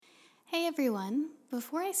everyone.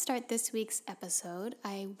 Before I start this week's episode,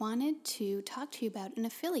 I wanted to talk to you about an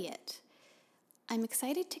affiliate. I'm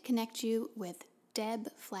excited to connect you with Deb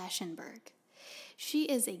Flashenberg. She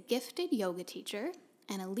is a gifted yoga teacher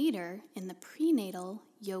and a leader in the prenatal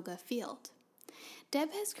yoga field.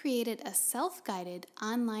 Deb has created a self-guided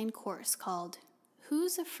online course called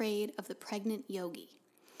Who's Afraid of the Pregnant Yogi?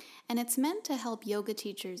 And it's meant to help yoga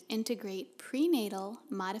teachers integrate prenatal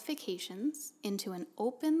modifications into an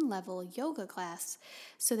open-level yoga class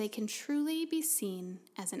so they can truly be seen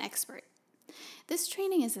as an expert. This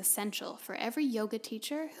training is essential for every yoga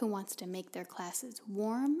teacher who wants to make their classes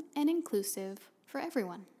warm and inclusive for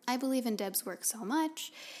everyone. I believe in Deb's work so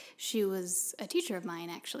much, she was a teacher of mine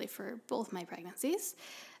actually for both my pregnancies,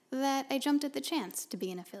 that I jumped at the chance to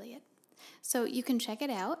be an affiliate. So you can check it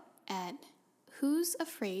out at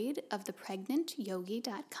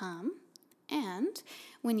who'safraidofthepregnantyogi.com, and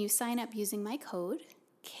when you sign up using my code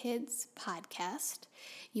KIDSPODCAST,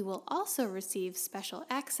 you will also receive special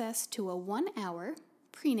access to a 1-hour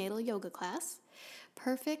prenatal yoga class,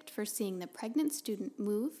 perfect for seeing the pregnant student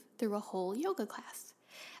move through a whole yoga class.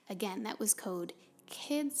 Again, that was code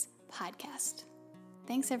KIDSPODCAST.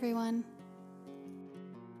 Thanks, everyone.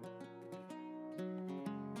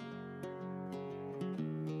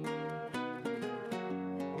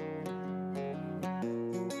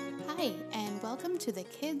 Hi, and welcome to the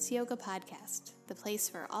Kids Yoga Podcast, the place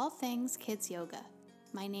for all things kids yoga.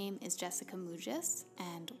 My name is Jessica Mugis,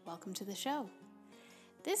 and welcome to the show.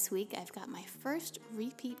 This week, I've got my first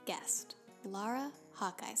repeat guest, Lara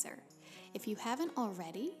Hocheiser. If you haven't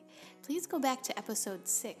already, please go back to episode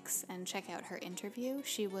 6 and check out her interview.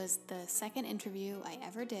 She was the second interview I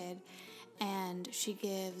ever did, and she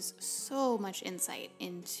gives so much insight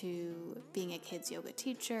into being a kids yoga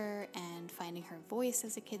teacher and finding her voice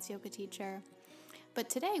as a kids yoga teacher. But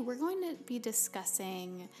today we're going to be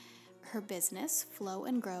discussing her business, Flow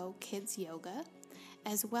and Grow Kids Yoga,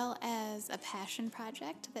 as well as a passion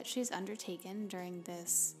project that she's undertaken during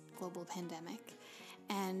this global pandemic.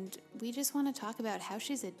 And we just want to talk about how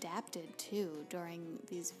she's adapted too during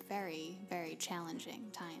these very, very challenging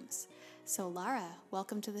times. So Lara,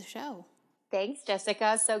 welcome to the show. Thanks,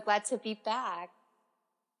 Jessica. So glad to be back.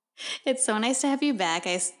 It's so nice to have you back.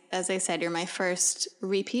 As I said, you're my first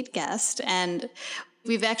repeat guest, and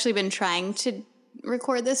we've actually been trying to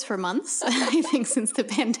record this for months, I think, since the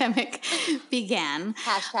pandemic began.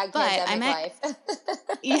 Hashtag pandemic life.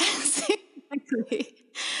 Yes, exactly.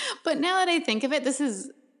 But now that I think of it, this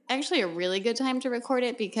is actually a really good time to record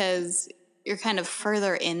it because you're kind of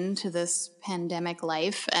further into this pandemic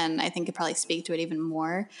life, and I think could probably speak to it even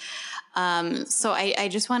more. So I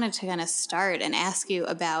just wanted to kind of start and ask you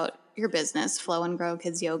about your business, Flow and Grow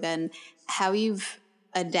Kids Yoga, and how you've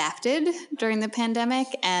adapted during the pandemic.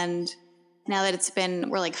 And now that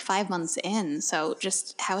we're like 5 months in, so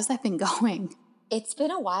just how has that been going? It's been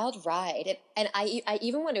a wild ride. And I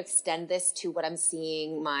even want to extend this to what I'm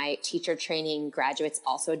seeing my teacher training graduates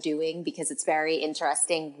also doing, because it's very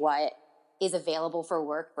interesting what is available for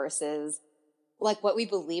work versus like what we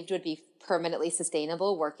believed would be permanently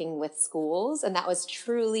sustainable working with schools. And that was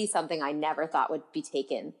truly something I never thought would be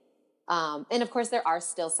taken. And of course, there are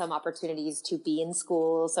still some opportunities to be in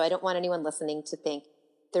schools. So I don't want anyone listening to think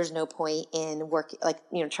there's no point in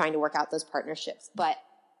trying to work out those partnerships. But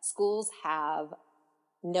schools have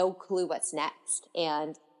no clue what's next.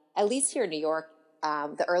 And at least here in New York,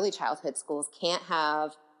 the early childhood schools can't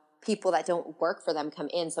have people that don't work for them come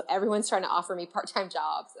in. So everyone's trying to offer me part-time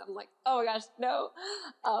jobs. I'm like, oh my gosh, no.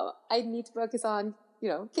 I need to focus on,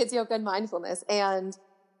 kids yoga and mindfulness. And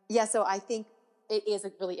yeah, so I think it is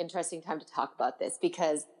a really interesting time to talk about this,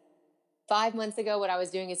 because 5 months ago, what I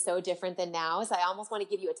was doing is so different than now. So I almost want to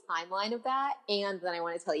give you a timeline of that. And then I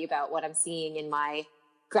want to tell you about what I'm seeing in my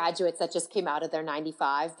graduates that just came out of their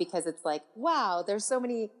 95, because it's like, wow, there's so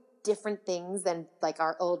many different things than like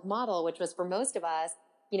our old model, which was for most of us,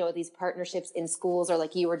 these partnerships in schools, or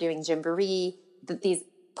like you were doing Gymboree, these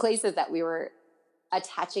places that we were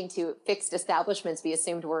attaching to fixed establishments we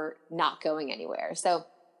assumed were not going anywhere. So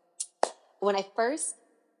when I first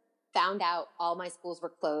found out all my schools were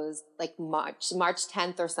closed, like March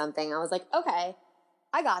 10th or something, I was like, okay,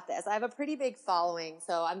 I got this. I have a pretty big following,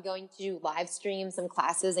 so I'm going to live stream some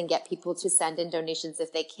classes and get people to send in donations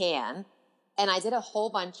if they can. And I did a whole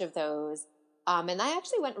bunch of those. And that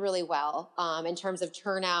actually went really well in terms of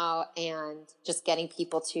turnout and just getting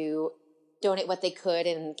people to donate what they could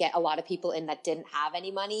and get a lot of people in that didn't have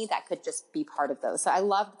any money that could just be part of those. So I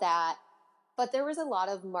loved that. But there was a lot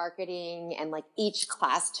of marketing, and like each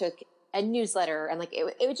class took a newsletter, and like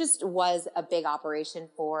it just was a big operation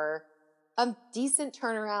for a decent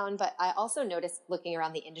turnaround, but I also noticed looking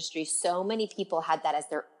around the industry, so many people had that as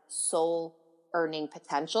their sole earning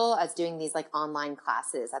potential as doing these like online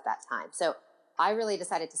classes at that time. So I really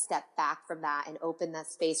decided to step back from that and open that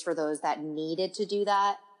space for those that needed to do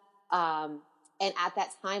that. And at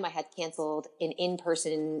that time, I had canceled an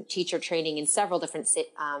in-person teacher training in several different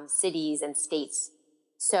cities and states.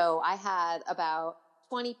 So I had about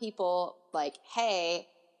 20 people like, hey,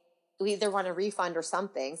 we either want a refund or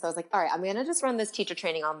something. So I was like, all right, I'm going to just run this teacher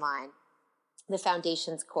training online, the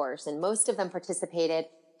foundations course. And most of them participated.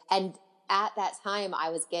 And at that time, I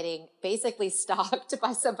was getting basically stalked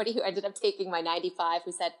by somebody who ended up taking my 95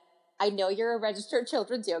 who said, I know you're a registered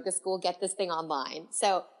children's yoga school, get this thing online.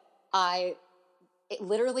 So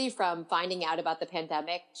literally from finding out about the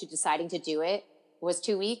pandemic to deciding to do it was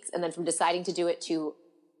 2 weeks. And then from deciding to do it to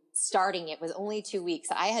starting it was only 2 weeks.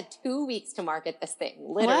 I had 2 weeks to market this thing,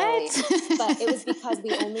 literally. What? But it was because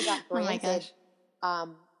we only got Oh my granted gosh.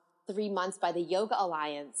 3 months by the Yoga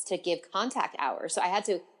Alliance to give contact hours. So I had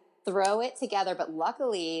to throw it together. But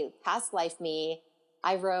luckily, past life me,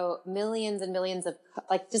 I wrote millions and millions of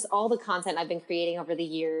like just all the content I've been creating over the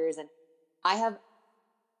years. And I have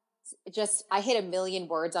I hit 1 million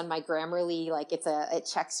words on my Grammarly. Like it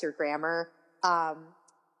checks your grammar,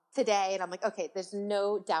 today. And I'm like, okay, there's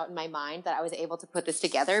no doubt in my mind that I was able to put this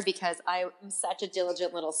together because I am such a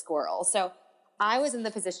diligent little squirrel. So I was in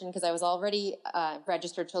the position because I was already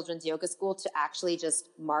registered children's yoga school to actually just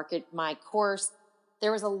market my course.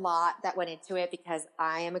 There was a lot that went into it because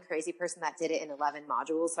I am a crazy person that did it in 11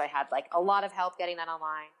 modules. So I had like a lot of help getting that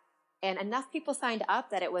online. And enough people signed up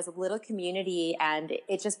that it was a little community and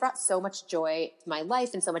it just brought so much joy to my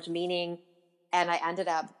life and so much meaning. And I ended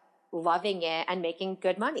up loving it and making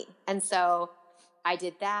good money. And so I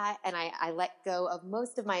did that and I let go of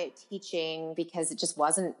most of my teaching because it just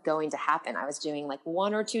wasn't going to happen. I was doing like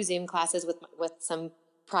 1 or 2 Zoom classes with some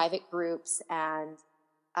private groups and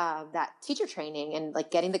that teacher training and like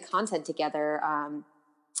getting the content together.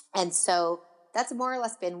 And so that's more or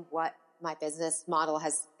less been what my business model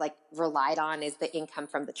has like relied on is the income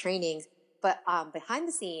from the trainings. But behind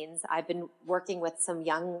the scenes, I've been working with some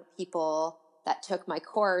young people that took my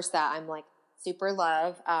course that I'm like super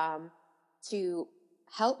love to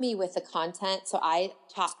help me with the content. So I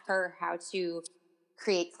taught her how to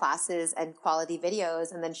create classes and quality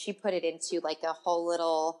videos. And then she put it into like a whole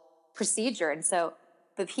little procedure. And so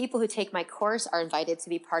the people who take my course are invited to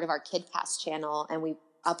be part of our KidCast channel. And we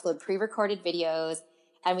upload pre-recorded videos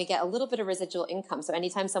and we get a little bit of residual income. So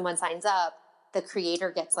anytime someone signs up, the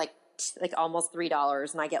creator gets like almost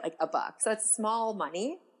 $3 and I get like $1. So it's small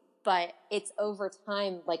money, but it's over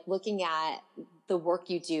time, like looking at the work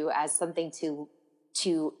you do as something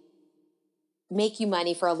to make you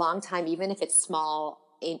money for a long time, even if it's small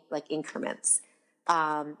like increments.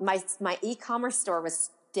 My e-commerce store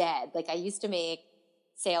was dead. Like I used to make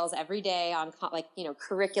sales every day on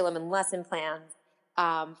curriculum and lesson plans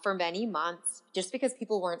for many months just because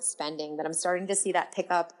people weren't spending, but I'm starting to see that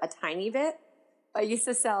pick up a tiny bit. I used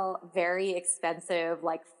to sell very expensive,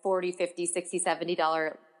 like $40, $50, $60,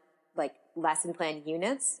 $70 like lesson plan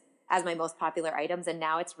units as my most popular items. And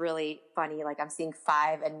now it's really funny. Like I'm seeing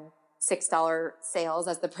 $5 and $6 sales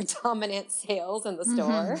as the predominant sales in the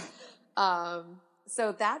store.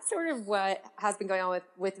 So that's sort of what has been going on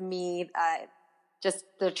with me, just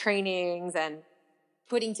the trainings and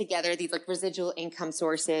putting together these like residual income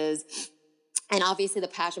sources. And obviously the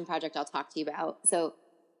passion project I'll talk to you about. So,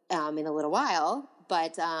 in a little while,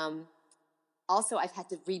 but, also I've had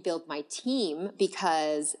to rebuild my team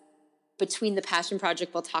because between the passion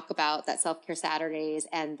project, we'll talk about that self-care Saturdays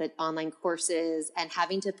and the online courses and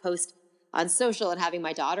having to post on social and having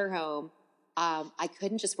my daughter home. I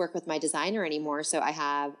couldn't just work with my designer anymore. So I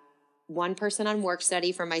have one person on work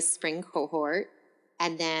study for my spring cohort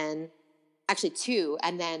and then actually 2.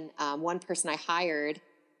 And then, one person I hired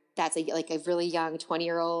that's a really young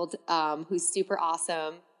 20-year-old, who's super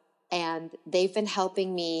awesome. And they've been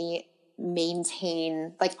helping me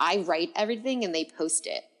maintain, like I write everything and they post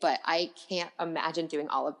it, but I can't imagine doing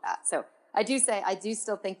all of that. So I do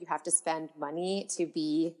still think you have to spend money to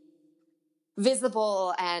be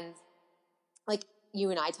visible. And like you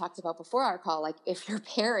and I talked about before our call, like if you're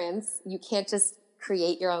parents, you can't just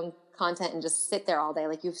create your own content and just sit there all day.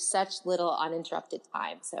 Like you have such little uninterrupted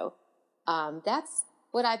time. So that's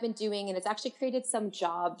what I've been doing. And it's actually created some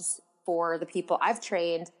jobs for the people I've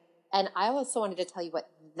trained. And I also wanted to tell you what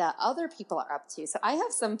the other people are up to. So I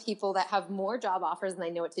have some people that have more job offers than I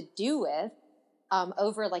know what to do with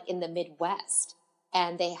over like in the Midwest.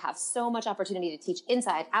 And they have so much opportunity to teach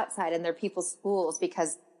inside, outside, in their people's schools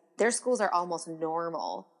because their schools are almost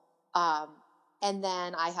normal. And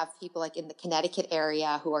then I have people like in the Connecticut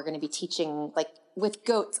area who are going to be teaching like with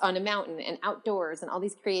goats on a mountain and outdoors and all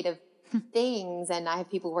these creative things. And I have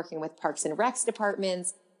people working with Parks and Recs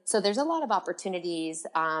departments. So there's a lot of opportunities.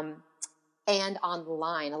 And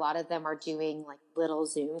online, a lot of them are doing like little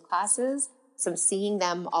Zoom classes. So I'm seeing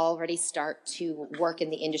them already start to work in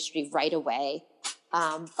the industry right away.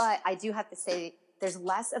 But I do have to say there's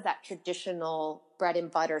less of that traditional bread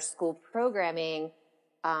and butter school programming,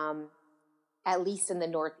 at least in the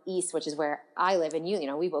Northeast, which is where I live,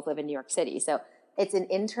 and we both live in New York City. So it's an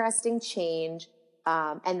interesting change.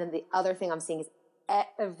 And then the other thing I'm seeing is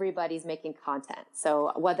everybody's making content.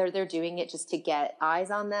 So whether they're doing it just to get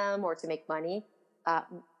eyes on them or to make money,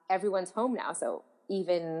 everyone's home now. So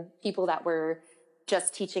even people that were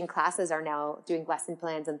just teaching classes are now doing lesson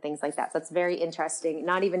plans and things like that. So it's very interesting.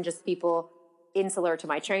 Not even just people insular to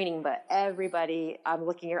my training, but everybody I'm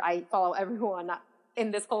looking here. I follow everyone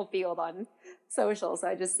in this whole field on social. So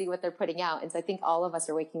I just see what they're putting out. And so I think all of us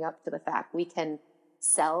are waking up to the fact we can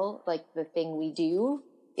sell like the thing we do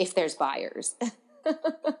if there's buyers.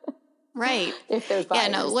 Right. If there's buyers.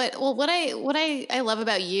 Yeah, no, what I love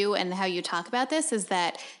about you and how you talk about this is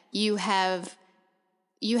that you have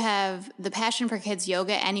the passion for kids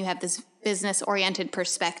yoga and you have this business oriented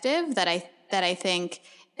perspective that I think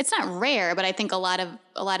it's not rare, but I think a lot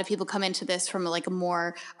of people come into this from like a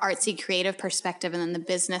more artsy creative perspective, and then the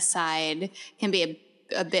business side can be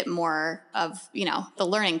a bit more of, the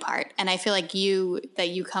learning part. And I feel like you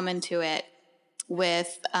come into it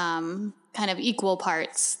with kind of equal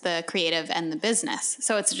parts, the creative and the business.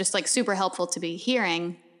 So it's just like super helpful to be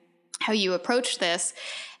hearing how you approach this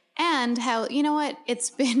and how, it's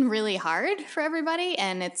been really hard for everybody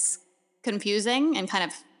and it's confusing and kind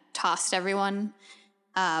of tossed everyone.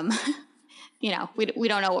 We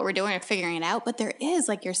don't know what we're doing or figuring it out, but there is,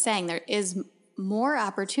 like you're saying, there is more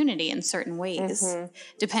opportunity in certain ways,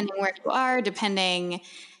 depending where you are, depending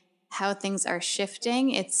how things are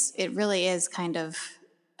shifting. It really is kind of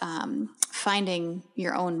finding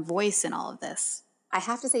your own voice in all of this. I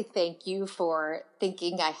have to say thank you for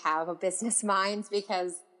thinking I have a business mind,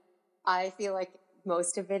 because I feel like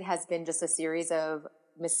most of it has been just a series of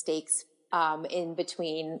mistakes in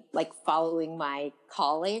between, like following my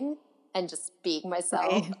calling and just being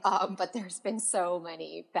myself. Right. But there's been so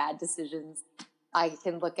many bad decisions I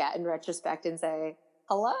can look at in retrospect and say,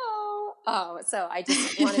 hello. So I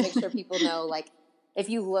just want to make sure people know, like, if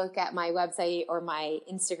you look at my website or my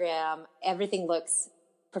Instagram, everything looks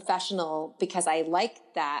professional because I like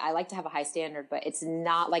that. I like to have a high standard, but it's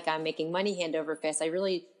not like I'm making money hand over fist. I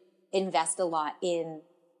really invest a lot in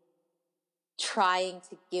trying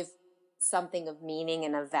to give something of meaning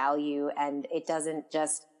and of value. And it doesn't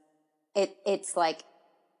just, it's like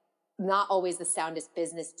not always the soundest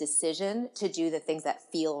business decision to do the things that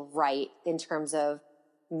feel right in terms of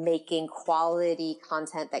making quality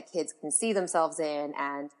content that kids can see themselves in,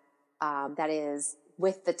 and that is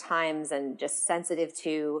with the times and just sensitive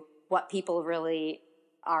to what people really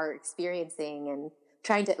are experiencing, and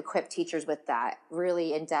trying to equip teachers with that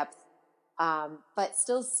really in depth, but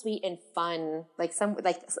still sweet and fun, like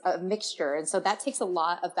a mixture. And so that takes a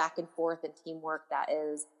lot of back and forth and teamwork that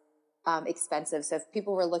is expensive. So if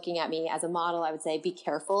people were looking at me as a model, I would say be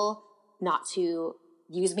careful not to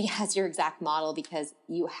use me as your exact model, because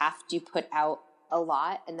you have to put out a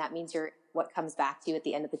lot, and that means what comes back to you at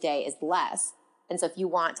the end of the day is less. And so if you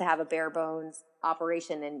want to have a bare bones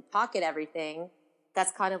operation and pocket everything,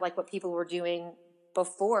 that's kind of like what people were doing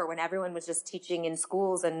before, when everyone was just teaching in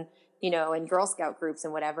schools and, in Girl Scout groups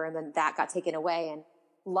and whatever. And then that got taken away. And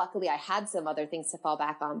luckily I had some other things to fall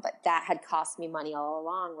back on, but that had cost me money all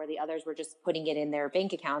along, where the others were just putting it in their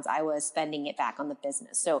bank accounts. I was spending it back on the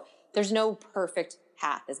business. So there's no perfect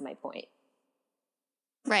path, is my point.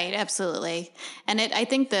 Right. Absolutely. And I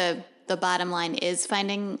think the bottom line is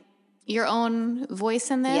finding your own voice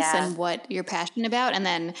in this and what you're passionate about. And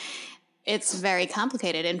then it's very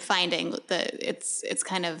complicated in finding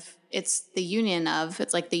it's the union of,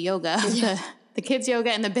 it's like the yoga, the kids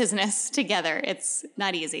yoga and the business together. It's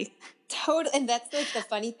not easy. Totally. And that's like the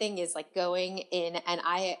funny thing is, like, going in, and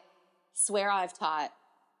I swear I've taught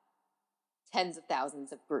tens of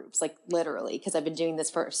thousands of groups, like literally, because I've been doing this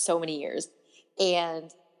for so many years.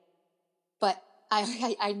 But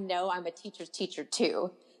I know I'm a teacher's teacher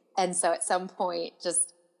too. And so at some point,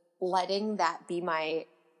 just letting that be my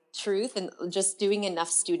truth and just doing enough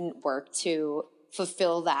student work to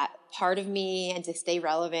fulfill that part of me and to stay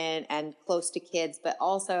relevant and close to kids, but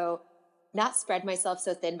also not spread myself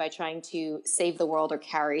so thin by trying to save the world or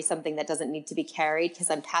carry something that doesn't need to be carried, because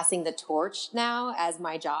I'm passing the torch now as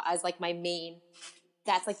my job, as like my main,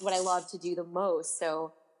 that's like what I love to do the most.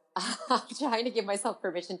 So I'm trying to give myself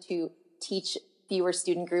permission to teach fewer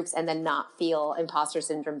student groups and then not feel imposter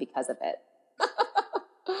syndrome because of it.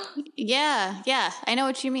 Yeah, I know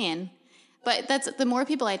what you mean. But that's the more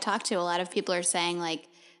people I talk to, a lot of people are saying like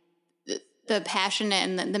the passion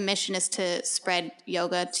and the mission is to spread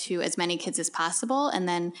yoga to as many kids as possible. And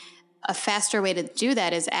then a faster way to do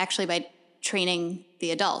that is actually by training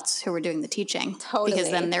the adults who are doing the teaching. Totally. Because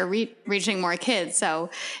then they're reaching more kids. So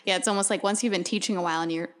yeah, it's almost like once you've been teaching a while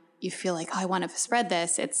and you feel like, oh, I want to spread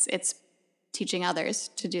this, it's teaching others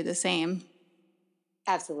to do the same.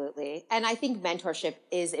 Absolutely. And I think mentorship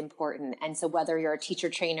is important. And so whether you're a teacher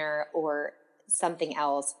trainer or something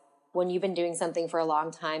else, when you've been doing something for a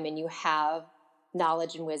long time and you have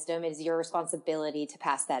knowledge and wisdom, it is your responsibility to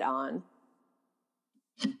pass that on.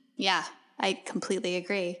 Yeah, I completely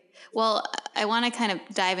agree. Well, I want to kind of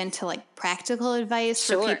dive into like practical advice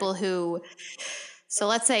for people who, so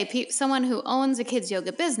let's say someone who owns a kids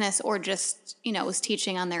yoga business or just, was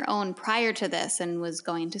teaching on their own prior to this and was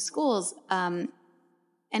going to schools.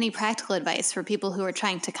 Any practical advice for people who are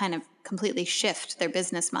trying to kind of completely shift their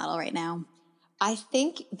business model right now? I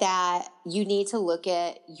think that you need to look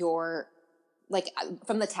at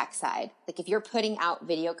from the tech side, like if you're putting out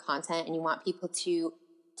video content and you want people to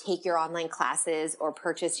take your online classes or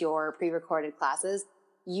purchase your pre-recorded classes,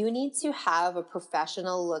 you need to have a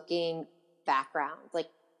professional looking background. Like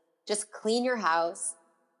just clean your house,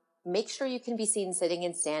 make sure you can be seen sitting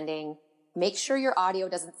and standing, make sure your audio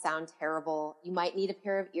doesn't sound terrible. You might need a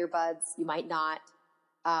pair of earbuds. You might not.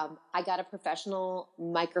 I got a professional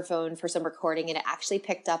microphone for some recording and it actually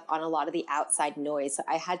picked up on a lot of the outside noise. So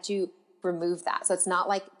I had to remove that. So it's not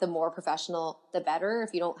like the more professional, the better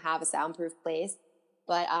if you don't have a soundproof place.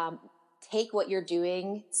 But take what you're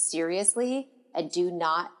doing seriously and do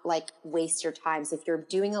not waste your time. So if you're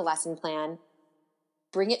doing a lesson plan,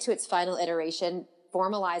 bring it to its final iteration,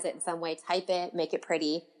 formalize it in some way, type it, make it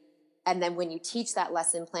pretty. And then when you teach that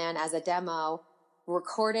lesson plan as a demo,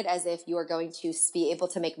 record it as if you are going to be able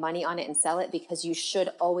to make money on it and sell it, because you should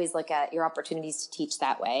always look at your opportunities to teach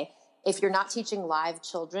that way. If you're not teaching live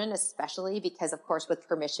children, especially because of course with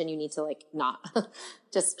permission, you need to not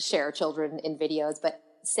just share children in videos, but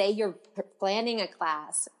say you're planning a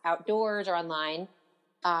class outdoors or online,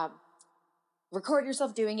 record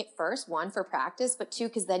yourself doing it first, one, for practice, but two,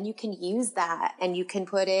 because then you can use that and you can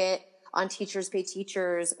put it on Teachers Pay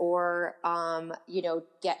Teachers or,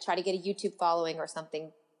 try to get a YouTube following or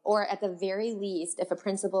something. Or at the very least, if a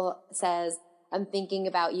principal says, I'm thinking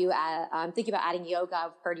about adding yoga,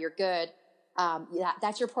 I've heard you're good.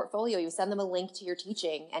 That's your portfolio. You send them a link to your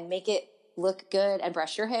teaching and make it look good and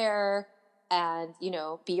brush your hair and,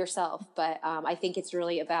 be yourself. But I think it's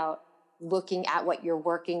really about looking at what you're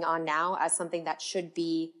working on now as something that should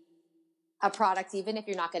be a product, even if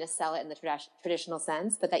you're not going to sell it in the traditional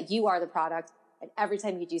sense, but that you are the product. And every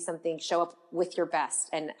time you do something, show up with your best.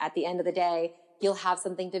 And at the end of the day, you'll have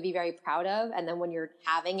something to be very proud of. And then when you're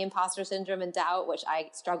having imposter syndrome and doubt, which I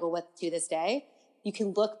struggle with to this day, you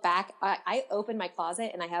can look back. I open my closet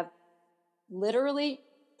and I have literally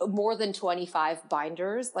more than 25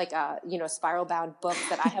 binders, spiral bound books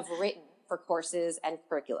that I have written for courses and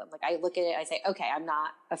curriculum. I look at it, I say, okay, I'm not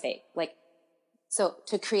a fake. So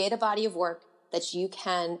to create a body of work that you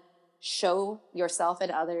can show yourself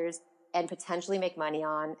and others and potentially make money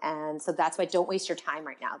on. And so that's why don't waste your time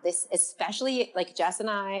right now. This, especially Jess and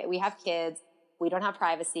I, we have kids, we don't have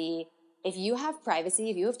privacy. If you have privacy,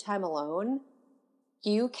 if you have time alone,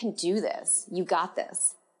 you can do this. You got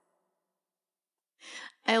this.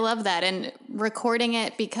 I love that. And recording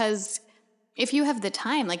it, because if you have the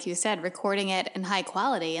time, like you said, recording it in high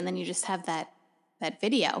quality, and then you just have that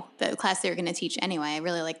video, the class that you're going to teach anyway. I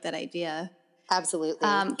really like that idea. Absolutely.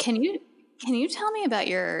 Can you tell me about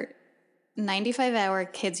your 95-hour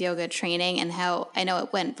kids yoga training and how I know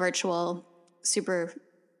it went virtual super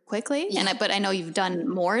quickly, but I know you've done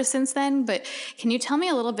more since then. But can you tell me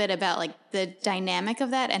a little bit about the dynamic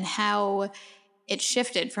of that and how it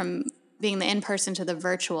shifted from being the in-person to the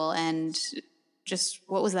virtual, and just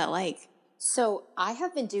what was that like? So I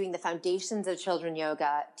have been doing the Foundations of Children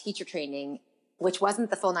Yoga teacher training, which wasn't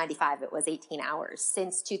the full 95, it was 18 hours,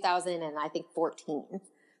 since 2014.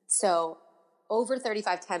 So over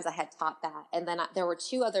 35 times I had taught that. And then there were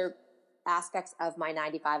two other aspects of my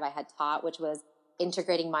 95 I had taught, which was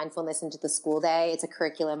integrating mindfulness into the school day. It's a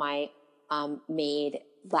curriculum I made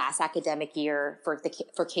last academic year for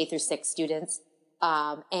K through 6 students,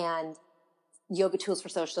 and yoga tools for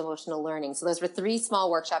social emotional learning. So those were 3 small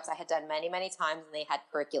workshops I had done many, many times, and they had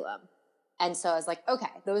curriculum. And so I was like, okay,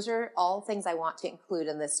 those are all things I want to include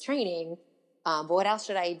in this training. But what else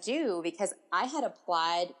should I do? Because I had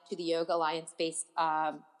applied to the Yoga Alliance based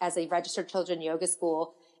as a registered children yoga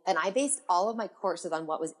school, and I based all of my courses on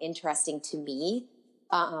what was interesting to me,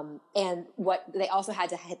 and what they also had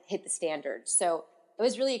to hit the standards. So it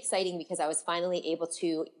was really exciting because I was finally able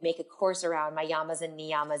to make a course around my yamas and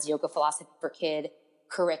niyamas yoga philosophy for kid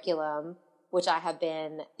curriculum, which I have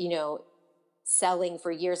been, selling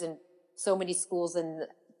for years, and so many schools and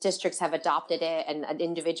districts have adopted it, and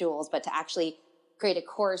individuals, but to actually create a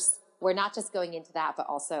course, we're not just going into that, but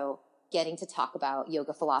also getting to talk about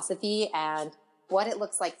yoga philosophy and what it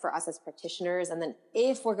looks like for us as practitioners. And then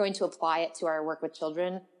if we're going to apply it to our work with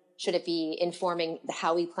children, should it be informing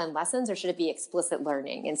how we plan lessons, or should it be explicit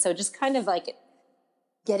learning? And so just kind of like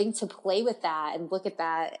getting to play with that and look at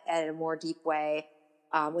that in a more deep way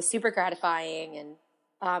was super gratifying.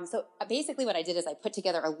 And so basically what I did is I put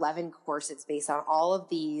together 11 courses based on all of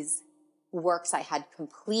these works I had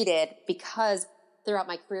completed, because throughout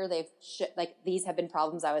my career, these have been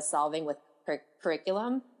problems I was solving with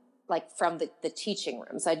curriculum, like from the teaching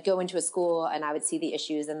room. So I'd go into a school and I would see the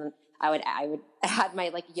issues, and I would add my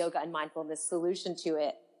like yoga and mindfulness solution to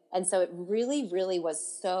it. And so it really, really was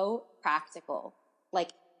so practical. Like,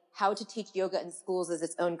 how to teach yoga in schools is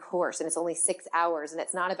its own course, and it's only 6 hours. And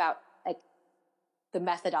it's not about like the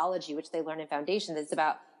methodology, which they learn in foundation. It's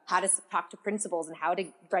about how to talk to principals and how to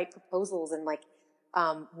write proposals, and like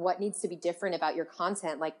what needs to be different about your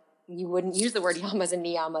content. Like, you wouldn't use the word yamas and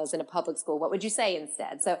niyamas in a public school. What would you say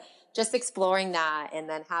instead? So just exploring that, and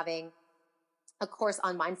then having a course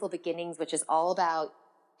on mindful beginnings, which is all about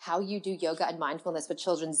how you do yoga and mindfulness with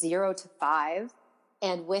children 0 to 5,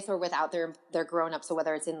 and with or without their grown-up. So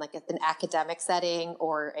whether it's in like an academic setting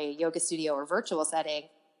or a yoga studio or virtual setting.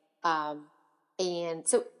 And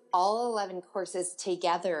so all 11 courses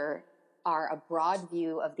together are a broad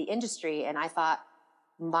view of the industry. And I thought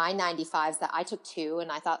my 95s that I took 2,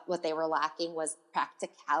 and I thought what they were lacking was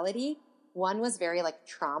practicality. One was very like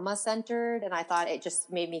trauma centered, and I thought it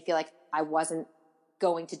just made me feel like I wasn't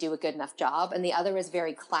going to do a good enough job. And the other was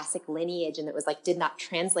very classic lineage, and it was like, did not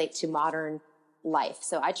translate to modern life.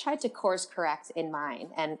 So I tried to course correct in mine.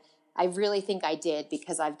 And I really think I did,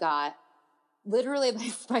 because I've got literally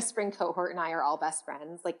my spring cohort and I are all best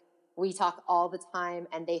friends. Like, we talk all the time,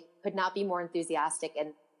 and they could not be more enthusiastic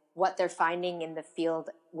in what they're finding in the field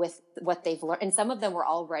with what they've learned. And some of them were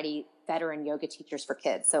already veteran yoga teachers for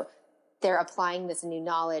kids. So they're applying this new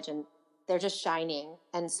knowledge, and they're just shining.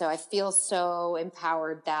 And so I feel so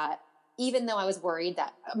empowered that even though I was worried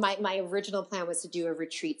that my original plan was to do a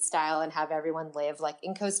retreat style and have everyone live like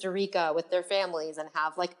in Costa Rica with their families and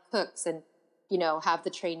have like cooks and, have the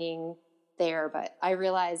training there. But I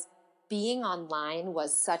realized being online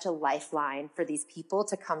was such a lifeline for these people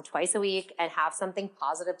to come twice a week and have something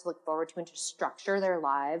positive to look forward to and to structure their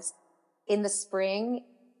lives. In the spring,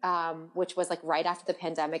 which was like right after the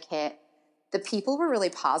pandemic hit, the people were really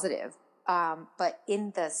positive. But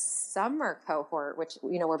in the summer cohort, which,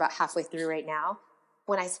 we're about halfway through right now,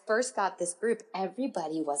 when I first got this group,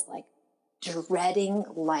 everybody was like dreading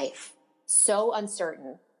life, so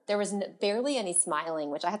uncertain. There was barely any smiling,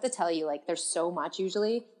 which I have to tell you, like, there's so much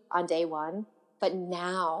usually on day one. But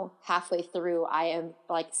now, halfway through, I am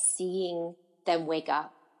like seeing them wake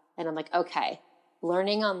up, and I'm like, okay,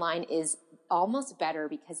 learning online is almost better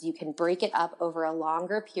because you can break it up over a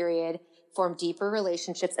longer period, form deeper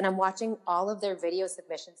relationships. And I'm watching all of their video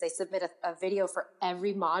submissions. They submit a video for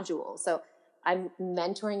every module. So I'm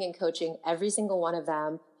mentoring and coaching every single one of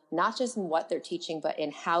them, not just in what they're teaching, but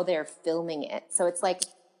in how they're filming it. So it's like,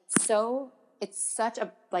 it's such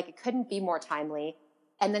a, like, it couldn't be more timely.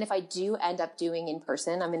 And then if I do end up doing in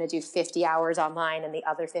person, I'm going to do 50 hours online and the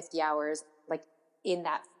other 50 hours like in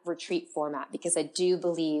that retreat format, because I do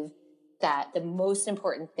believe that the most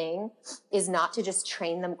important thing is not to just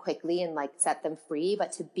train them quickly and like set them free,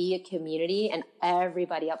 but to be a community, and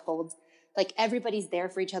everybody upholds, like everybody's there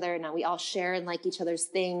for each other. And now we all share and like each other's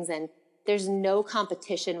things, and there's no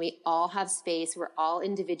competition. We all have space. We're all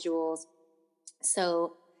individuals.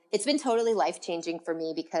 So it's been totally life-changing for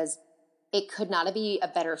me, because it could not be a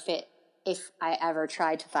better fit if I ever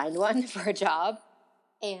tried to find one for a job.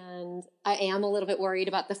 And I am a little bit worried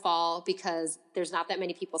about the fall, because there's not that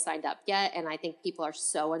many people signed up yet. And I think people are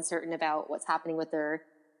so uncertain about what's happening with their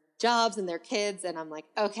jobs and their kids. And I'm like,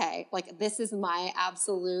 okay, like, this is my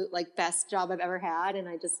absolute like best job I've ever had. And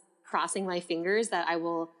I just crossing my fingers that I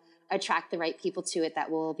will attract the right people to it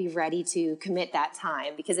that will be ready to commit that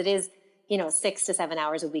time, because it is, 6 to 7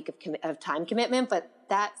 hours a week of time commitment, but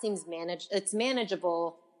that seems it's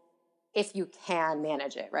manageable if you can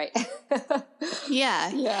manage it, right? Yeah.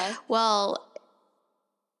 Yeah. Well,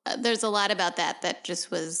 there's a lot about that just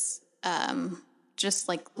was just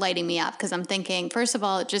like lighting me up, because I'm thinking, first of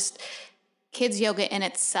all, just kids yoga in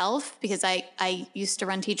itself, because I used to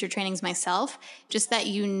run teacher trainings myself, just that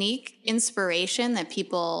unique inspiration that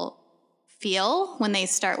people feel when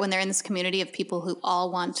they're in this community of people who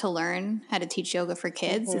all want to learn how to teach yoga for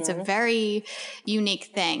kids. It's a very unique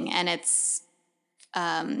thing. And it's,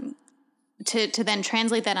 to then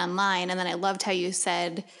translate that online. And then I loved how you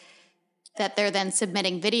said that they're then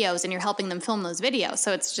submitting videos and you're helping them film those videos.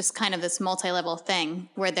 So it's just kind of this multi-level thing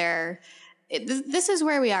where this is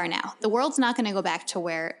where we are now. The world's not going to go back to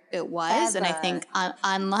where it was. Ever. And I think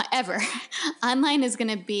online is going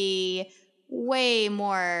to be way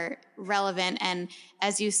more relevant. And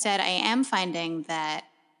as you said, I am finding that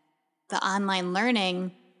the online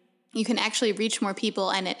learning, you can actually reach more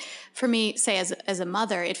people. And it, for me, say as a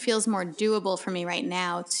mother, it feels more doable for me right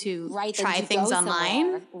now to try things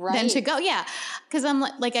online than to go. Yeah. Cause I'm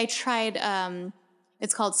like I tried,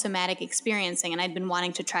 it's called somatic experiencing. And I'd been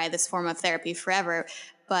wanting to try this form of therapy forever,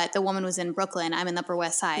 but the woman was in Brooklyn. I'm in the Upper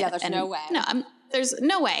West Side. Yeah, there's no way. No, there's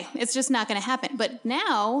no way. It's just not going to happen. But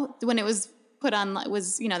now when it was put on,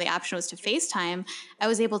 the option was to FaceTime, I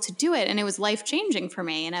was able to do it, and it was life-changing for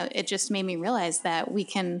me. And it just made me realize that we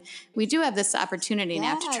do have this opportunity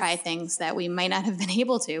now to try things that we might not have been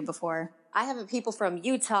able to before. I have people from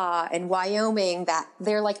Utah and Wyoming that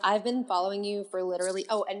they're like, I've been following you for literally,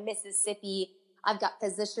 and Mississippi. I've got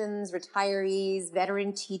physicians, retirees,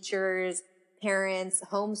 veteran teachers, parents,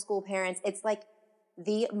 homeschool parents. It's like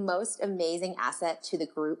the most amazing asset to the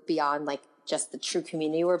group beyond like just the true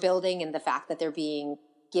community we're building and the fact that they're being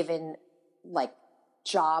given like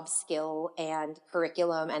job skill and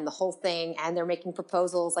curriculum and the whole thing. And they're making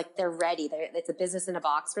proposals. Like they're ready. It's a business in a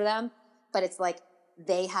box for them, but it's like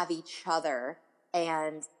they have each other.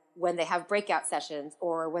 And when they have breakout sessions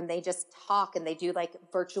or when they just talk and they do like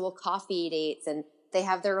virtual coffee dates, and they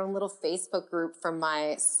have their own little Facebook group from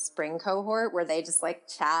my spring cohort where they just like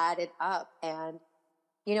chat it up. And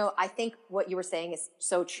I think what you were saying is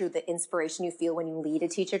so true, the inspiration you feel when you lead a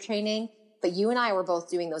teacher training. But you and I were both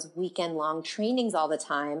doing those weekend-long trainings all the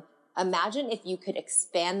time. Imagine if you could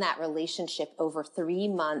expand that relationship over 3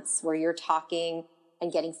 months where you're talking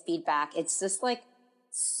and getting feedback. It's just like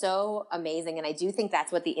so amazing. And I do think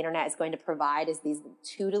that's what the internet is going to provide, is these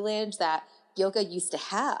tutelage that yoga used to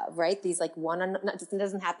have, right? These like it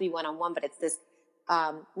doesn't have to be one-on-one, but it's this,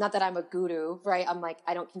 not that I'm a guru, right? I'm like,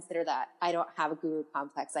 I don't consider that. I don't have a guru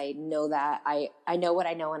complex. I know that I know what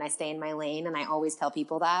I know and I stay in my lane, and I always tell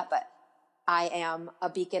people that, but I am a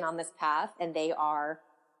beacon on this path, and they are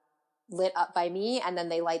lit up by me, and then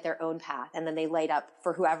they light their own path, and then they light up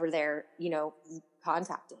for whoever they're,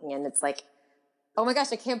 contacting. And it's like, oh my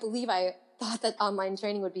gosh, I can't believe I thought that online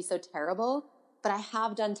training would be so terrible, but I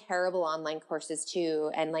have done terrible online courses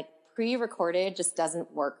too. And like pre-recorded just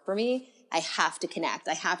doesn't work for me. I have to connect.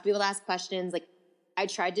 I have to be able to ask questions. Like I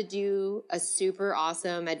tried to do a super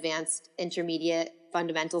awesome advanced intermediate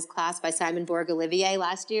fundamentals class by Simon Borg-Olivier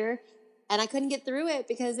last year. And I couldn't get through it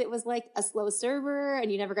because it was like a slow server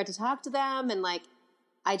and you never got to talk to them. And like,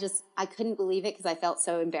 I couldn't believe it because I felt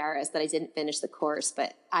so embarrassed that I didn't finish the course,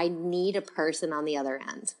 but I need a person on the other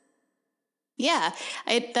end. Yeah,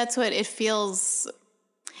 that's what it feels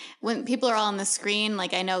when people are all on the screen.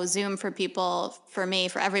 Like I know Zoom for people, for me,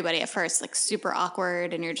 for everybody at first, like super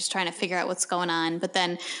awkward, and you're just trying to figure out what's going on. But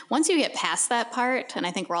then once you get past that part, and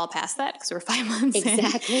I think we're all past that because we're 5 months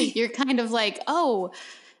exactly. in, you're kind of like, oh,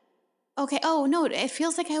 okay. Oh no, it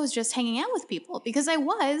feels like I was just hanging out with people, because I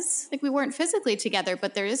was like, we weren't physically together,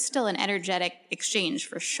 but there is still an energetic exchange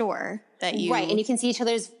for sure that you right. And you can see each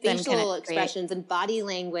other's facial expressions and body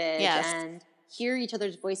language and hear each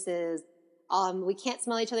other's voices. We can't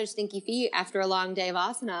smell each other's stinky feet after a long day of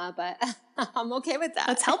asana, but I'm okay with that.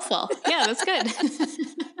 That's helpful. Yeah, that's good.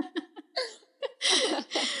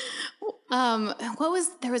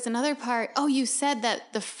 There was another part. Oh, you said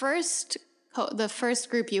that the first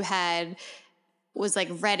group you had was like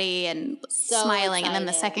ready and so smiling. Excited. And then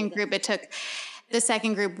the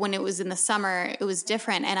second group, when it was in the summer, it was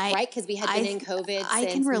different. And right. Cause we had been in COVID. I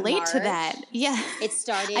can relate March. to that. Yeah. It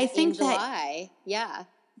started in July. Yeah.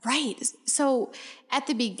 Right. So at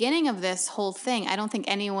the beginning of this whole thing, I don't think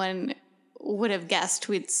anyone would have guessed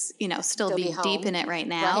we'd, still be deep in it right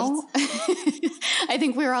now. Right. I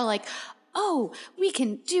think we were all like, oh, we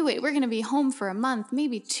can do it. We're going to be home for a month,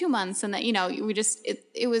 maybe 2 months. And that,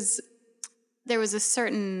 there was a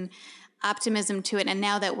certain optimism to it. And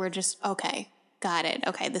now that we're just, okay, got it.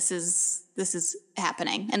 Okay. This is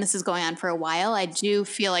happening and this is going on for a while. I do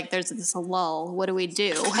feel like there's this lull. What do we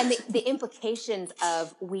do? And the implications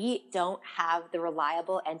of we don't have the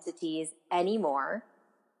reliable entities anymore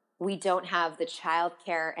we don't have the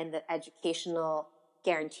childcare and the educational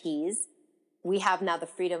guarantees. We have now the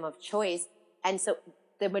freedom of choice. And so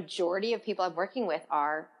the majority of people I'm working with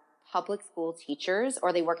are public school teachers,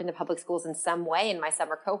 or they work in the public schools in some way in my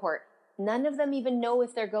summer cohort. None of them even know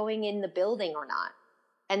if they're going in the building or not.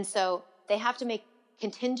 And so they have to make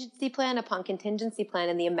contingency plan upon contingency plan.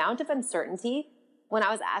 And the amount of uncertainty, when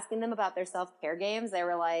I was asking them about their self-care games, they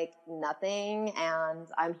were like, nothing. And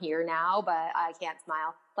I'm here now, but I can't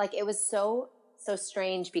smile. Like, it was so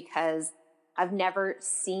strange, because I've never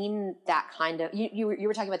seen that kind of, you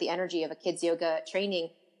were talking about the energy of a kids yoga training,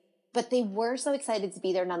 but they were so excited to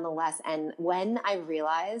be there nonetheless. And when I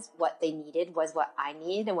realized what they needed was what I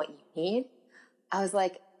need and what you need, I was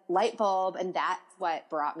like, light bulb. And that's what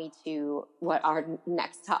brought me to what our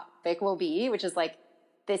next topic will be, which is like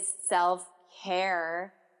this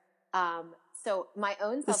self-care. So my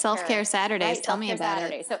own the self-care Saturdays. Right? Tell me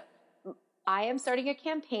about it. So I am starting a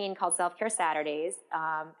campaign called Self-Care Saturdays.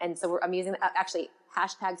 And so I'm using actually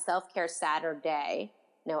hashtag Self-Care Saturday,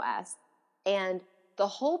 no S. And the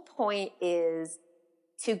whole point is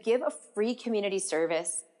to give a free community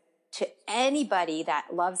service to anybody that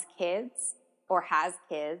loves kids or has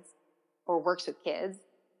kids or works with kids.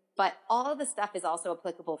 But all of the stuff is also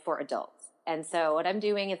applicable for adults. And so what I'm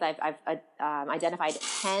doing is I've identified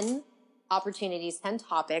 10 opportunities, 10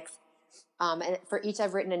 topics. And for each,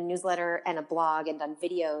 I've written a newsletter and a blog and done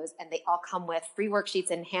videos, and they all come with free worksheets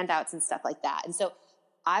and handouts and stuff like that. And so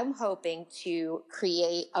I'm hoping to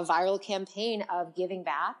create a viral campaign of giving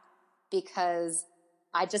back, because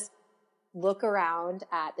I just look around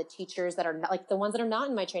at the teachers that are not, like the ones that are not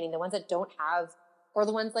in my training, the ones that don't have, or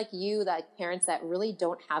the ones like you, that parents that really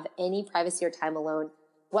don't have any privacy or time alone.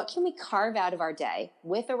 What can we carve out of our day,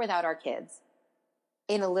 with or without our kids,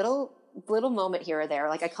 in a little moment here or there?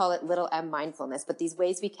 Like, I call it little M mindfulness, but these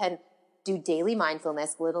ways we can do daily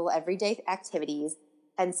mindfulness, little everyday activities.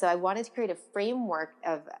 And so I wanted to create a framework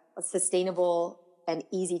of sustainable and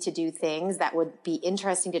easy to do things that would be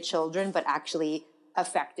interesting to children, but actually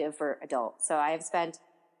effective for adults. So I have spent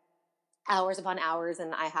hours upon hours,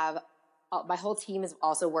 and I have my whole team is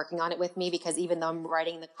also working on it with me, because even though I'm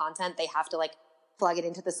writing the content, they have to like plug it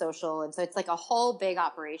into the social. And so it's like a whole big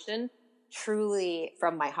operation, truly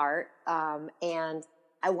from my heart. And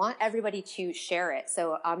I want everybody to share it.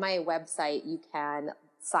 So on my website, you can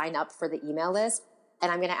sign up for the email list.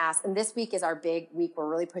 And I'm going to ask, and this week is our big week. We're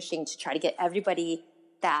really pushing to try to get everybody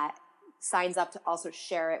that signs up to also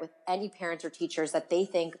share it with any parents or teachers that they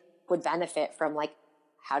think would benefit from, like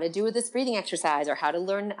how to do this breathing exercise, or how to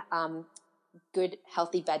learn good,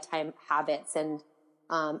 healthy bedtime habits. And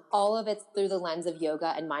all of it's through the lens of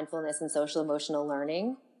yoga and mindfulness and social emotional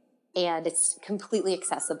learning. And it's completely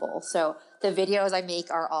accessible. So the videos I make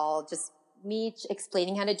are all just me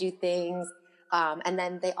explaining how to do things. And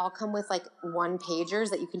then they all come with like one pagers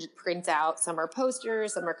that you can just print out. Some are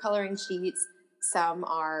posters, some are coloring sheets, some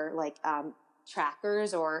are like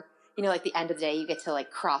trackers, or, you know, like the end of the day, you get to like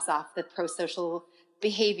cross off the pro-social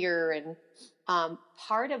behavior. And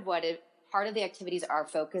part of the activities are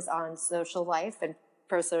focused on social life and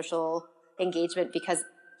pro-social engagement, because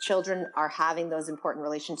children are having those important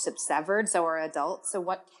relationships severed. So are adults. So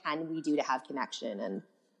what can we do to have connection?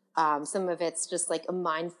 And some of it's just like a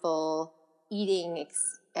mindful eating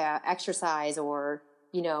exercise, or,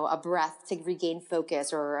 you know, a breath to regain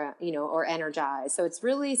focus, or, you know, or energize. So it's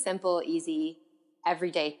really simple, easy,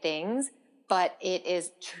 everyday things, but it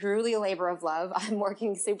is truly a labor of love. I'm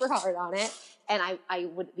working super hard on it. And I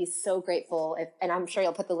would be so grateful if, and I'm sure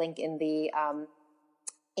you'll put the link in the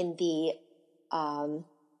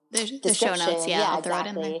show notes. Yeah, I'll throw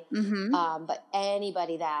exactly. it in there. Mm-hmm. But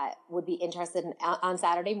anybody that would be interested in on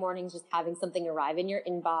Saturday mornings, just having something arrive in your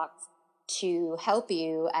inbox to help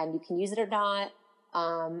you, and you can use it or not.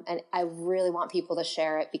 And I really want people to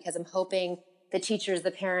share it, because I'm hoping the teachers,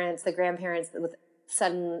 the parents, the grandparents with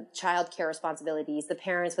sudden childcare responsibilities, the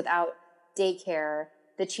parents without daycare,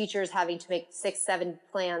 the teachers having to make 6-7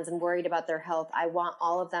 plans and worried about their health. I want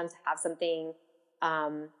all of them to have something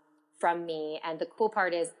from me. And the cool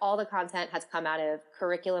part is all the content has come out of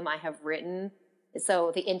curriculum I have written.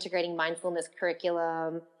 So the integrating mindfulness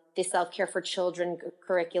curriculum, the self-care for children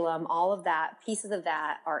curriculum, all of that, pieces of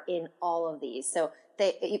that are in all of these. So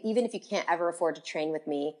even if you can't ever afford to train with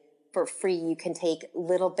me for free, you can take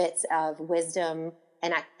little bits of wisdom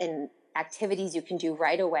and activities you can do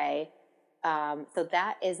right away. So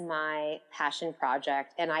that is my passion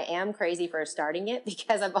project. And I am crazy for starting it,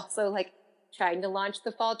 because I'm also like trying to launch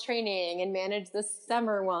the fall training and manage the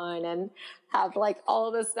summer one and have like all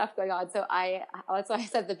of this stuff going on. So that's why I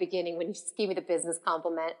said at the beginning, when you just gave me the business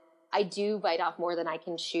compliment, I do bite off more than I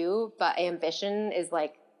can chew, but ambition is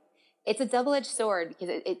like, it's a double-edged sword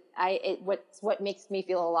because what makes me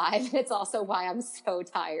feel alive. And it's also why I'm so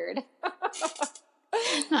tired.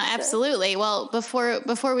 No, absolutely. Well,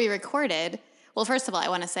 before we recorded, well, first of all, I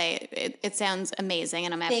want to say it sounds amazing,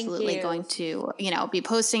 and I'm absolutely going to, be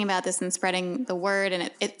posting about this and spreading the word, and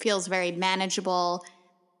it feels very manageable.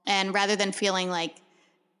 And rather than feeling like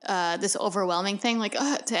this overwhelming thing, like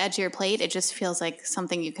to add to your plate, it just feels like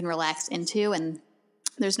something you can relax into, and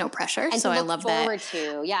there's no pressure. And so to I look love forward that.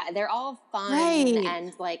 to. Yeah, they're all fun. Right.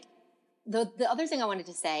 And like the other thing I wanted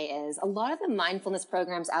to say is a lot of the mindfulness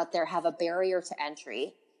programs out there have a barrier to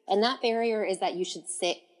entry. And that barrier is that you should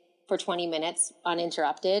sit for 20 minutes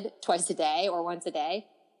uninterrupted twice a day or once a day.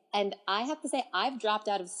 And I have to say, I've dropped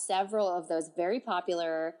out of several of those very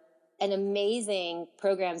popular and amazing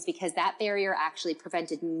programs because that barrier actually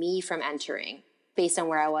prevented me from entering based on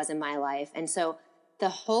where I was in my life. And so the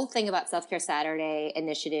whole thing about Self-Care Saturday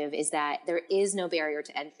initiative is that there is no barrier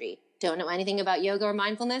to entry. Don't know anything about yoga or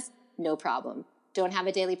mindfulness? No problem. Don't have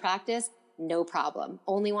a daily practice? No problem.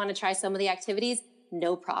 Only want to try some of the activities?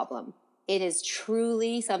 No problem. It is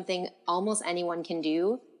truly something almost anyone can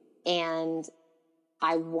do. And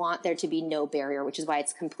I want there to be no barrier, which is why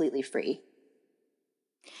it's completely free.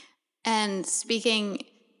 And speaking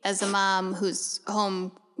as a mom who's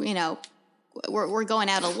home, we're going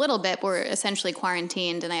out a little bit. We're essentially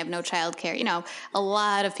quarantined and I have no childcare. A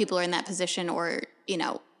lot of people are in that position or,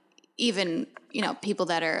 even, people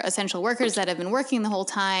that are essential workers that have been working the whole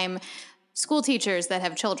time, school teachers that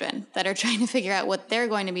have children that are trying to figure out what they're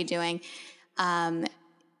going to be doing. A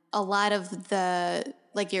lot of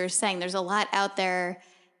like you were saying, there's a lot out there.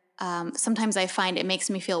 Sometimes I find it makes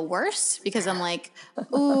me feel worse because I'm like,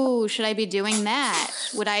 ooh, should I be doing that?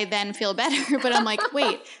 Would I then feel better? But I'm like,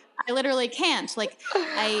 wait, I literally can't. Like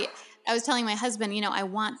I was telling my husband, I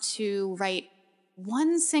want to write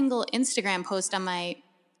one single Instagram post on my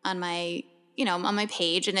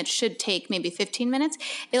page, and it should take maybe 15 minute.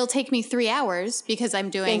 It'll take me 3 hours because I'm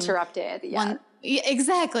doing interrupted. Yeah.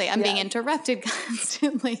 Exactly. I'm being interrupted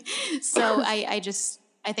constantly. So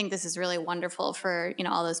I think this is really wonderful for,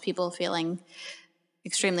 all those people feeling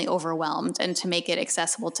extremely overwhelmed, and to make it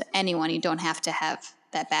accessible to anyone. You don't have to have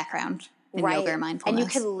that background in yoga or mindfulness.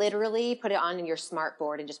 And you can literally put it on your smart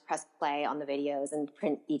board and just press play on the videos and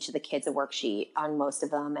print each of the kids a worksheet on most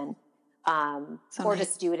of them. And,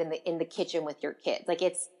 just do it in the kitchen with your kids. Like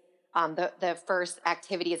it's, the first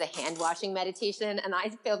activity is a hand washing meditation, and I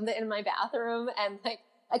filmed it in my bathroom, and like,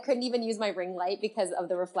 I couldn't even use my ring light because of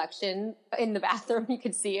the reflection in the bathroom. You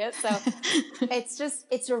could see it. So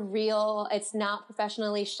it's not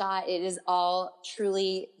professionally shot. It is all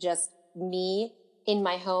truly just me in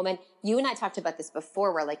my home. And you and I talked about this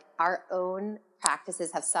before, where like our own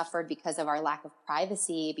practices have suffered because of our lack of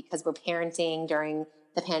privacy, because we're parenting during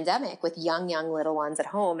the pandemic with young little ones at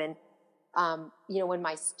home. And, when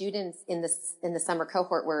my students in the summer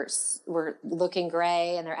cohort were looking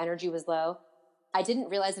gray and their energy was low, I didn't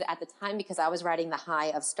realize it at the time because I was riding the high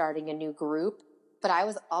of starting a new group, but I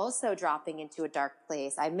was also dropping into a dark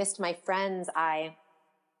place. I missed my friends. I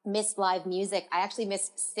missed live music. I actually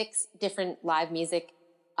missed 6 different live music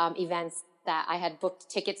events that I had booked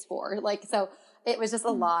tickets for. Like, so it was just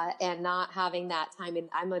a lot, and not having that time. And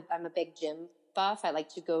I'm a big gym buff. I like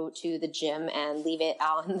to go to the gym and leave it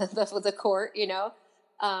on the court,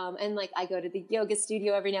 and like I go to the yoga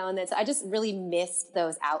studio every now and then. So I just really missed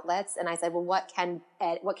those outlets. And I said, well, what can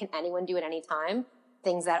anyone do at any time?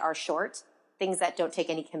 Things that are short, things that don't take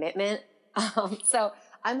any commitment. So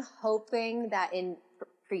I'm hoping that in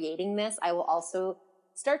creating this, I will also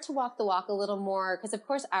start to walk the walk a little more, because of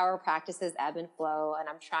course our practices ebb and flow, and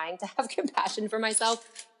I'm trying to have compassion for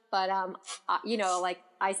myself. But, like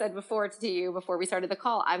I said before to you, before we started the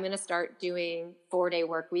call, I'm going to start doing 4-day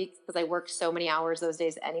work weeks because I work so many hours those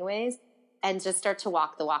days anyways, and just start to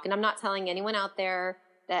walk the walk. And I'm not telling anyone out there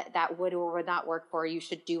that would or would not work for you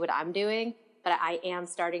should do what I'm doing, but I am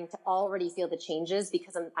starting to already feel the changes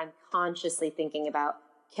because I'm consciously thinking about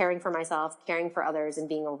caring for myself, caring for others, and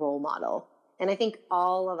being a role model. And I think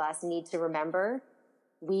all of us need to remember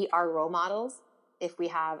we are role models if we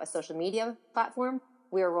have a social media platform.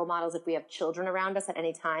 We are role models if we have children around us at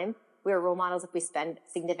any time. We are role models if we spend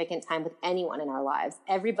significant time with anyone in our lives.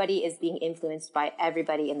 Everybody is being influenced by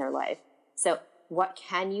everybody in their life. So what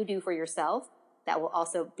can you do for yourself that will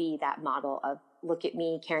also be that model of, look at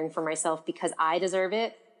me caring for myself because I deserve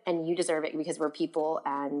it, and you deserve it because we're people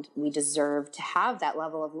and we deserve to have that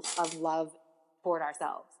level of love toward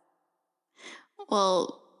ourselves.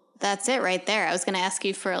 Well, that's it right there. I was going to ask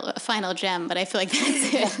you for a final gem, but I feel like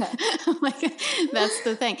that's it. Like, that's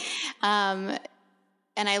the thing. And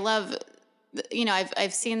I love,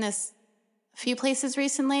 I've seen this few places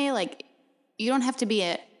recently, like you don't have to be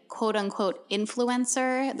a quote unquote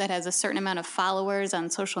influencer that has a certain amount of followers on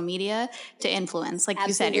social media to influence. Like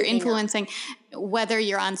you said, you're influencing whether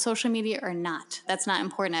you're on social media or not. That's not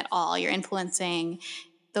important at all. You're influencing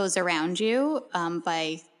those around you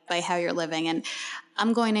by how you're living. And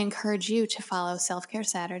I'm going to encourage you to follow Self-Care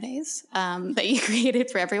Saturdays that you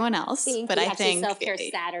created for everyone else. But I think Self-Care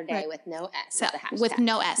Saturday right. With no S. With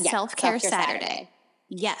no S. Yeah. Self-Care Saturday.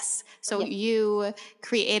 Yes. So you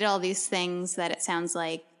created all these things that it sounds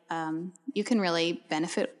like you can really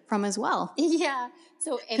benefit from as well. Yeah.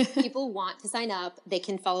 So if people want to sign up, they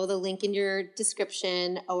can follow the link in your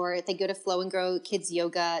description, or if they go to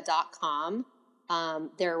flowandgrowkidsyoga.com.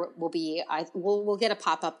 There will be, we'll get a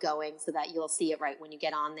pop-up going so that you'll see it right when you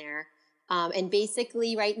get on there. And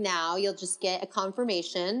basically right now you'll just get a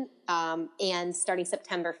confirmation, and starting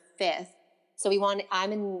September 5th. So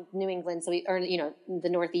I'm in New England, the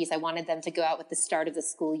Northeast, I wanted them to go out with the start of the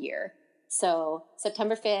school year. So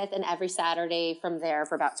September 5th and every Saturday from there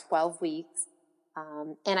for about 12 weeks.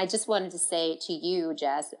 And I just wanted to say to you,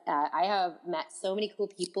 Jess, I have met so many cool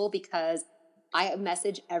people because I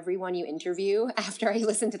message everyone you interview after I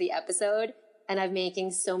listen to the episode, and I'm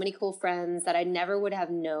making so many cool friends that I never would have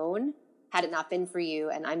known had it not been for you.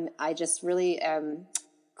 And I just really am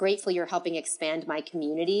grateful you're helping expand my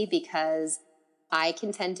community, because I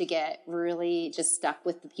can tend to get really just stuck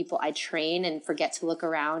with the people I train and forget to look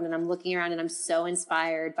around. And I'm looking around and I'm so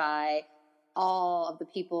inspired by all of the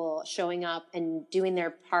people showing up and doing their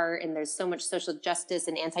part. And there's so much social justice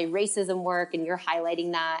and anti-racism work, and you're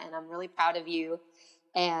highlighting that. And I'm really proud of you.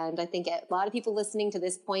 And I think a lot of people listening to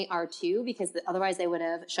this point are too, because otherwise they would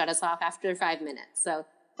have shut us off after 5 minutes. So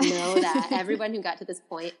know that everyone who got to this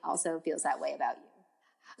point also feels that way about you.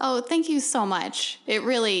 Oh, thank you so much. It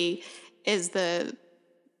really is the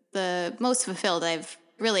most fulfilled I've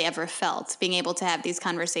really ever felt, being able to have these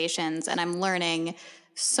conversations, and I'm learning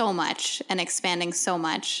so much and expanding so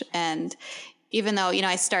much. And even though,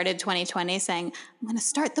 I started 2020 saying, I'm going to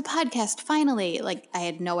start the podcast finally, like I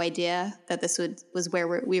had no idea that this was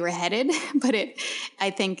where we were headed, but I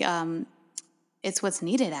think it's what's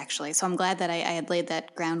needed actually. So I'm glad that I had laid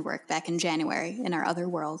that groundwork back in January in our other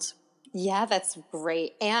worlds. Yeah, that's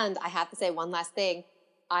great. And I have to say one last thing.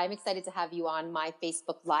 I'm excited to have you on my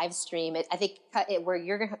Facebook live stream. I think where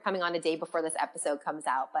you're coming on a day before this episode comes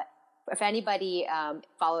out. But if anybody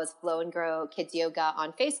follows Flow and Grow Kids Yoga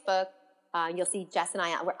on Facebook, you'll see Jess and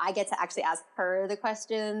I, where I get to actually ask her the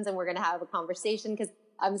questions, and we're going to have a conversation, because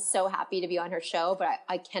I'm so happy to be on her show, but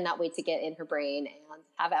I cannot wait to get in her brain and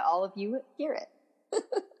have all of you hear it.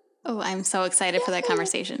 Oh, I'm so excited for that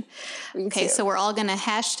conversation. Okay, so we're all going to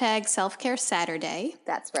hashtag Self-Care Saturday.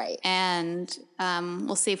 That's right. And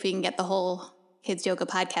we'll see if we can get the whole Kids Yoga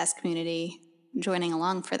podcast community joining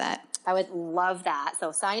along for that. I would love that.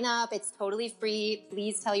 So sign up. It's totally free.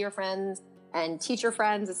 Please tell your friends and teacher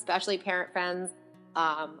friends, especially parent friends,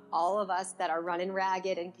 all of us that are running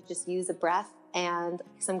ragged and could just use a breath and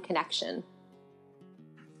some connection.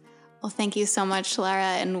 Well, thank you so much, Lara,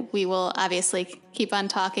 and we will obviously keep on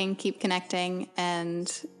talking, keep connecting, and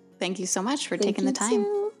thank you so much for taking the time.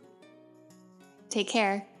 Too. Take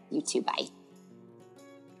care. You too. Bye.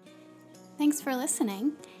 Thanks for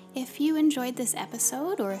listening. If you enjoyed this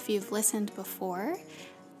episode, or if you've listened before,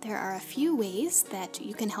 there are a few ways that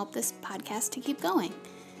you can help this podcast to keep going.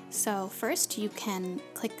 So first, you can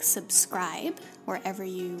click subscribe wherever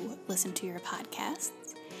you listen to your podcasts.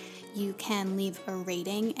 You can leave a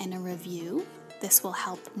rating and a review. This will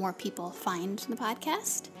help more people find the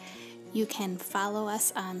podcast. You can follow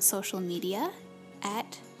us on social media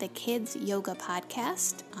at the Kids Yoga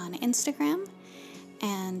Podcast on Instagram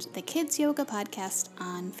and the Kids Yoga Podcast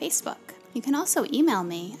on Facebook. You can also email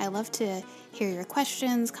me. I love to hear your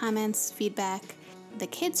questions, comments, feedback.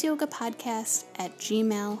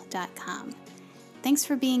 thekidsyogapodcast@gmail.com. Thanks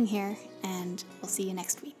for being here, and we'll see you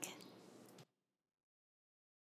next week.